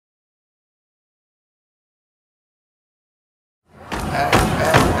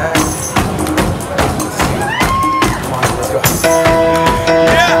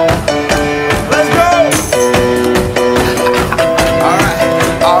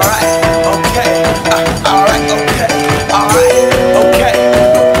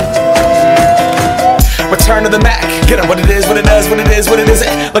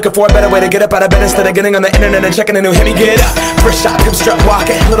for a better way to get up out of bed instead of getting on the internet and checking a new hit. Me get up, first shot, hip strut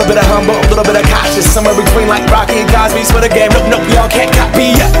walking, a little bit of humble, a little bit of cautious, somewhere between like Rocky and Cosby's for the game. Nope, y'all can't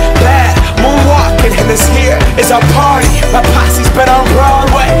copy yet. Bad moonwalking, and this here is our party. My posse's been on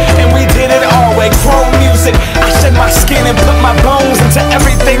Broadway, and we did it all way. Chrome music, I shed my skin and put my bones into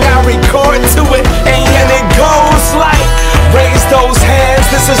everything I record to it, and it goes like, raise those hands,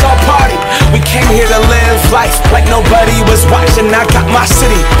 this is our party. We came here to live life like nobody was watching. I got my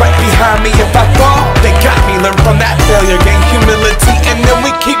city right behind me. If I fall, they got me. Learn from that failure, gain humility, and then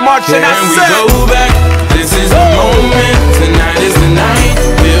we keep marching. Can we go back? This is the moment tonight.